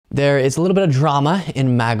There is a little bit of drama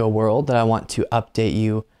in MAGA world that I want to update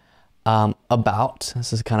you about.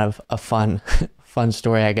 This is kind of a fun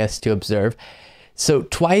story, I guess, to observe. So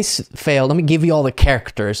twice failed. Let me give you all the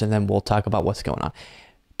characters and then we'll talk about what's going on.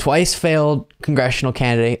 Twice failed congressional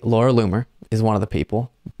candidate Laura Loomer is one of the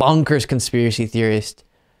people. Bonkers conspiracy theorist,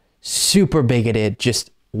 super bigoted,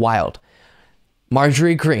 just wild.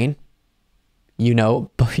 Marjorie Greene, you know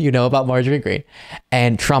about Marjorie Greene,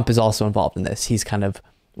 and Trump is also involved in this. He's kind of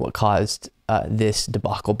what caused this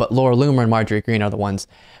debacle. But Laura Loomer and Marjorie Greene are the ones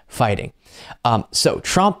fighting. So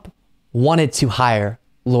Trump wanted to hire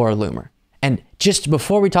Laura Loomer. And just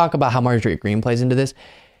before we talk about how Marjorie Greene plays into this,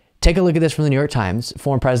 take a look at this from the New York Times.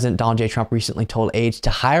 Former President Donald J. Trump recently told aides to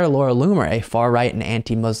hire Laura Loomer, a far-right and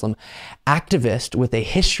anti-Muslim activist with a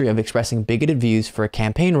history of expressing bigoted views for a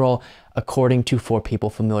campaign role, according to 4 people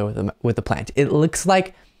familiar with the plant. It looks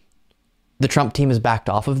like the Trump team has backed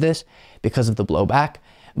off of this because of the blowback.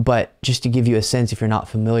 But just to give you a sense, if you're not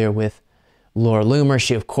familiar with Laura Loomer,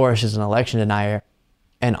 she, of course, is an election denier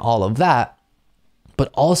and all of that. But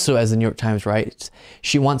also, as the New York Times writes,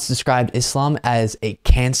 she once described Islam as a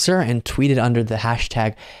cancer and tweeted under the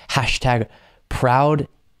hashtag proud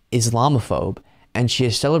Islamophobe. And she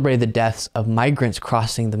has celebrated the deaths of migrants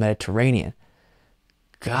crossing the Mediterranean.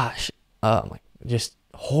 Gosh, just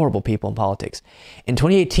horrible people in politics. In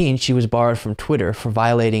 2018, she was barred from Twitter for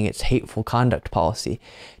violating its hateful conduct policy.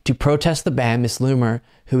 To protest the ban, Ms. Loomer,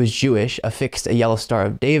 who is Jewish, affixed a yellow Star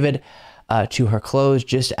of David to her clothes,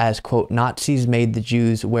 just as, quote, Nazis made the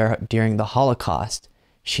Jews wear during the Holocaust,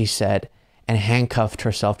 she said, and handcuffed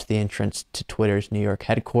herself to the entrance to Twitter's New York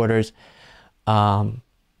headquarters.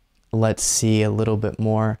 Let's see a little bit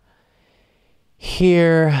more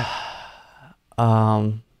here.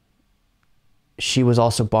 She was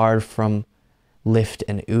also barred from Lyft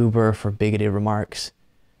and Uber for bigoted remarks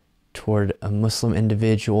toward a Muslim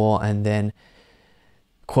individual. And then,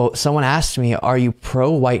 quote, someone asked me, are you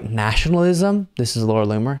pro-white nationalism? This is Laura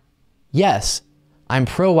Loomer. Yes, I'm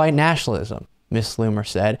pro-white nationalism, Miss Loomer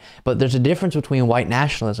said. But there's a difference between white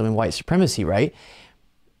nationalism and white supremacy, right?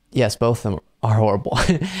 Yes, both of them are horrible.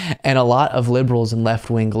 And a lot of liberals and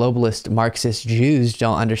left-wing globalist Marxist Jews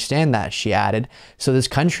don't understand that, she added. So this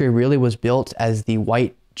country really was built as the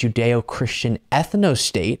white Judeo-Christian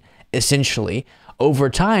ethno-state, essentially. Over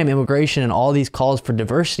time, immigration and all these calls for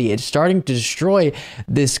diversity, it's starting to destroy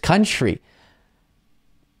this country.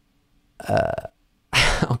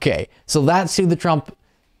 Okay, so that's who the Trump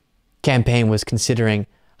campaign was considering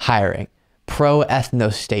hiring.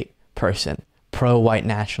 Pro-ethno-state person, pro-white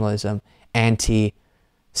nationalism, anti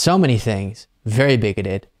so many things, very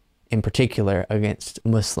bigoted, in particular against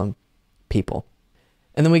Muslim people.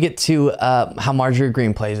 And then we get to how Marjorie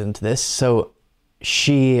Greene plays into this. So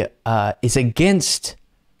she is against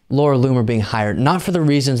Laura Loomer being hired, not for the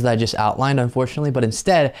reasons that I just outlined, unfortunately, but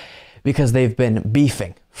instead because they've been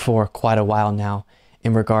beefing for quite a while now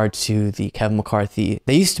in regard to the Kevin McCarthy.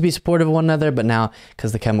 They used to be supportive of one another, but now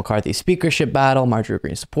because the Kevin McCarthy speakership battle, Marjorie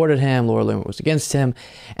Greene supported him, Laura Loomer was against him,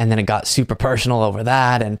 and then it got super personal over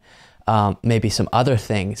that and maybe some other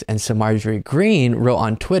things. And so Marjorie Greene wrote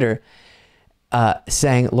on Twitter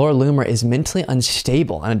saying, Laura Loomer is mentally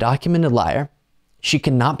unstable and a documented liar. She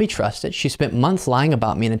cannot be trusted. She spent months lying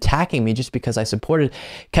about me and attacking me just because I supported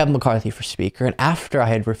Kevin McCarthy for speaker. And after I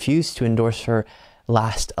had refused to endorse her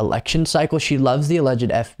last election cycle, she loves the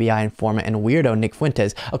alleged FBI informant and weirdo Nick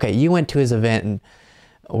Fuentes. Okay, you went to his event and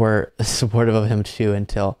were supportive of him too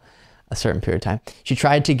until a certain period of time. She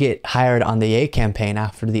tried to get hired on the Ye campaign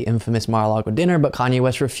after the infamous Mar-a-Lago dinner, but Kanye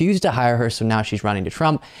West refused to hire her, so now she's running to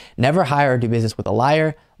Trump. Never hire or do business with a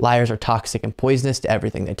liar. Liars are toxic and poisonous to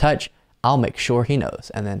everything they touch. I'll make sure he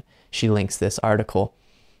knows. And then she links this article.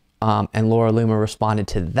 And Laura Loomer responded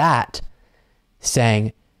to that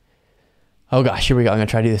saying, oh gosh, here we go. I'm going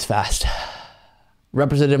to try to do this fast.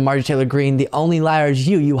 Representative Marjorie Taylor Greene, the only liar is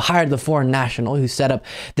you. You hired the foreign national who set up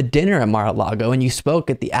the dinner at Mar-a-Lago, and you spoke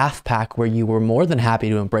at the AFPAC where you were more than happy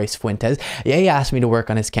to embrace Fuentes. Yeah, he asked me to work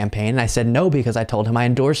on his campaign, and I said no because I told him I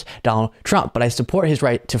endorse Donald Trump, but I support his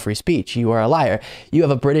right to free speech. You are a liar. You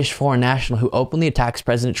have a British foreign national who openly attacks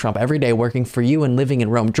President Trump every day working for you and living in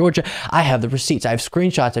Rome, Georgia. I have the receipts. I have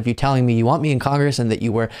screenshots of you telling me you want me in Congress and that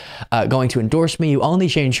you were going to endorse me. You only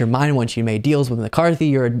changed your mind once you made deals with McCarthy.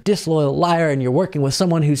 You're a disloyal liar, and you're working with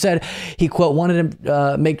someone who said he, quote, wanted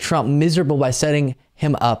to make Trump miserable by setting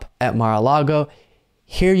him up at Mar-a-Lago.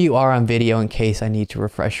 Here you are on video in case I need to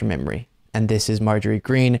refresh your memory. And this is Marjorie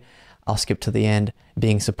Greene. I'll skip to the end,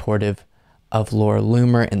 being supportive of Laura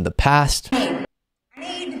Loomer in the past. I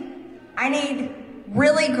need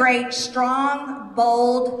really great, strong,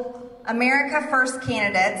 bold, America First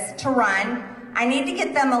candidates to run I need to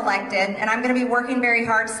get them elected, and I'm going to be working very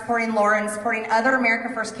hard supporting Laura and supporting other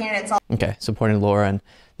America First candidates. Okay, supporting Laura, and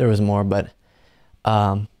there was more, but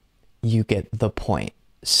you get the point.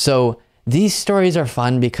 So these stories are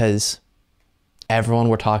fun because everyone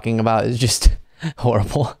we're talking about is just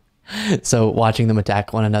horrible. So watching them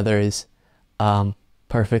attack one another is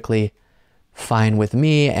perfectly fine with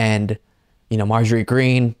me. And, you know, Marjorie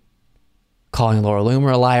Greene calling Laura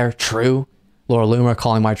Loomer a liar, true. Laura Loomer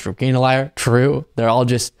calling Marjorie Greene a liar, true. They're all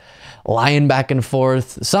just lying back and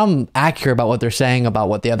forth. Some accurate about what they're saying about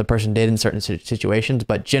what the other person did in certain situations,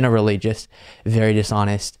 but generally just very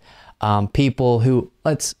dishonest. People who,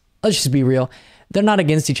 let's just be real, they're not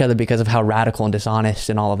against each other because of how radical and dishonest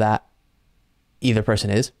and all of that either person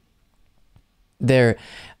is. They're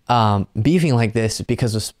beefing like this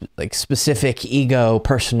because of like specific ego,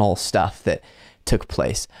 personal stuff that took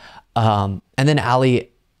place. And then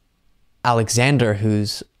Alexander,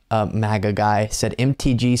 who's a MAGA guy, said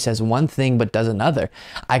MTG says one thing but does another.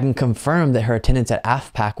 I can confirm that her attendance at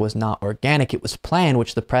AFPAC was not organic. It was planned,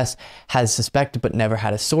 which the press has suspected but never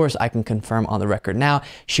had a source. I can confirm on the record now.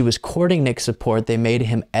 She was courting Nick's support. They made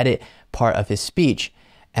him edit part of his speech.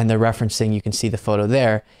 And they're referencing, you can see the photo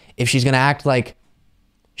there. If she's going to act like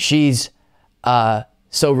she's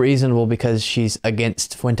so reasonable because she's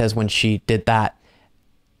against Fuentes when she did that,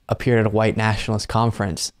 appeared at a white nationalist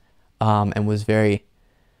conference and was very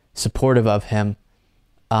supportive of him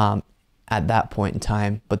at that point in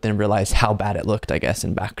time, but then realized how bad it looked, I guess,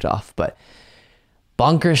 and backed off. But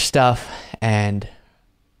bonkers stuff and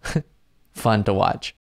fun to watch.